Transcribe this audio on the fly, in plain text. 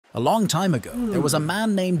A long time ago, there was a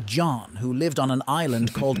man named John who lived on an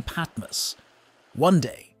island called Patmos. One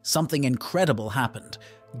day, something incredible happened.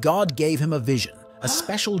 God gave him a vision, a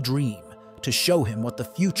special dream, to show him what the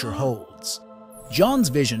future holds. John's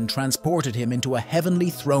vision transported him into a heavenly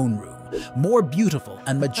throne room, more beautiful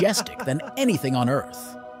and majestic than anything on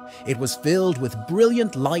earth. It was filled with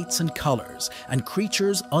brilliant lights and colors and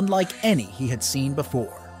creatures unlike any he had seen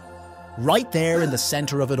before. Right there in the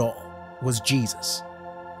center of it all was Jesus.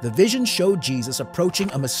 The vision showed Jesus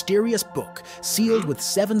approaching a mysterious book sealed with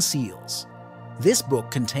 7 seals. This book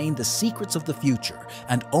contained the secrets of the future,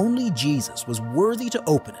 and only Jesus was worthy to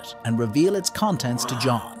open it and reveal its contents to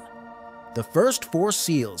John. The first 4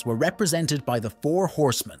 seals were represented by the 4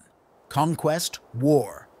 horsemen: conquest,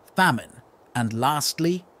 war, famine, and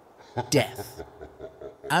lastly, death.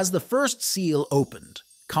 As the first seal opened,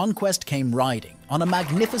 Conquest came riding on a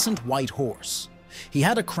magnificent white horse. He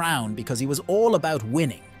had a crown because he was all about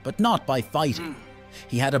winning, but not by fighting.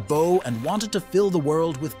 He had a bow and wanted to fill the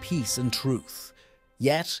world with peace and truth.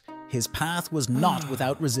 Yet, his path was not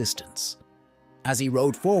without resistance. As he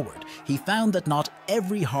rode forward, he found that not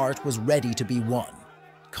every heart was ready to be won.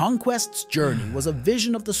 Conquest's journey was a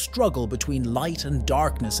vision of the struggle between light and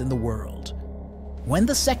darkness in the world. When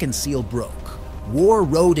the second seal broke, War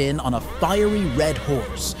rode in on a fiery red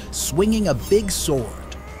horse, swinging a big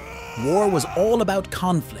sword. War was all about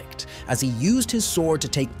conflict, as he used his sword to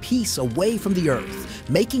take peace away from the earth,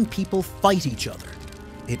 making people fight each other.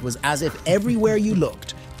 It was as if everywhere you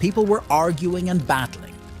looked, people were arguing and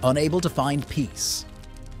battling, unable to find peace.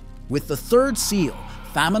 With the third seal,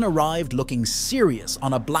 Famine arrived looking serious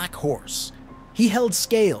on a black horse. He held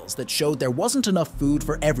scales that showed there wasn't enough food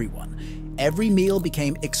for everyone. Every meal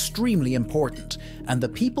became extremely important, and the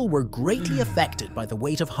people were greatly affected by the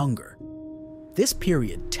weight of hunger. This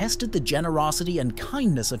period tested the generosity and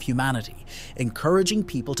kindness of humanity, encouraging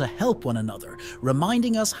people to help one another,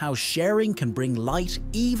 reminding us how sharing can bring light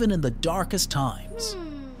even in the darkest times.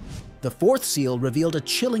 The fourth seal revealed a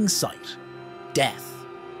chilling sight: death.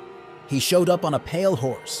 He showed up on a pale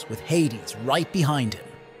horse with Hades right behind him.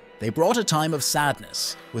 They brought a time of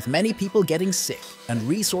sadness, with many people getting sick and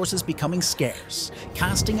resources becoming scarce,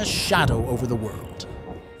 casting a shadow over the world.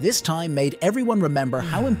 This time made everyone remember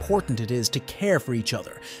how important it is to care for each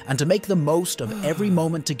other and to make the most of every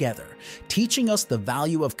moment together, teaching us the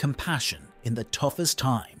value of compassion in the toughest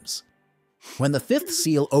times. When the fifth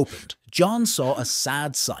seal opened, John saw a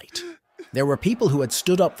sad sight. There were people who had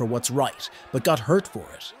stood up for what's right, but got hurt for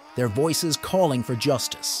it, their voices calling for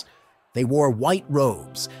justice. They wore white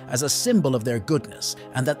robes as a symbol of their goodness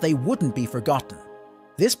and that they wouldn't be forgotten.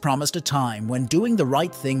 This promised a time when doing the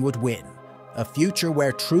right thing would win, a future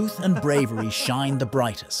where truth and bravery shine the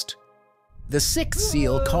brightest. The sixth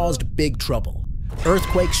seal caused big trouble.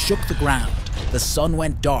 Earthquakes shook the ground, the sun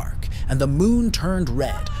went dark, and the moon turned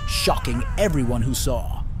red, shocking everyone who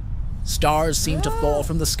saw. Stars seemed to fall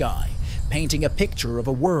from the sky, painting a picture of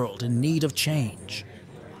a world in need of change.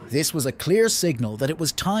 This was a clear signal that it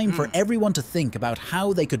was time for everyone to think about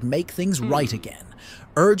how they could make things right again,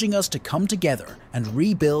 urging us to come together and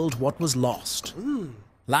rebuild what was lost.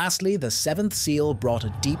 Lastly, the seventh seal brought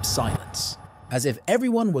a deep silence, as if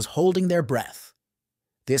everyone was holding their breath.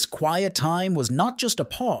 This quiet time was not just a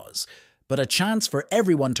pause, but a chance for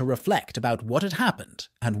everyone to reflect about what had happened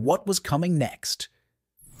and what was coming next.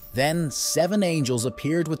 Then 7 angels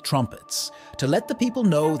appeared with trumpets to let the people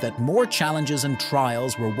know that more challenges and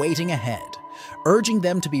trials were waiting ahead, urging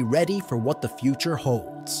them to be ready for what the future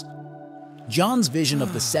holds. John's vision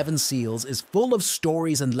of the 7 seals is full of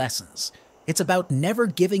stories and lessons. It's about never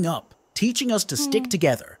giving up, teaching us to stick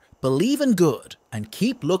together, believe in good, and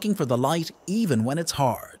keep looking for the light even when it's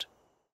hard.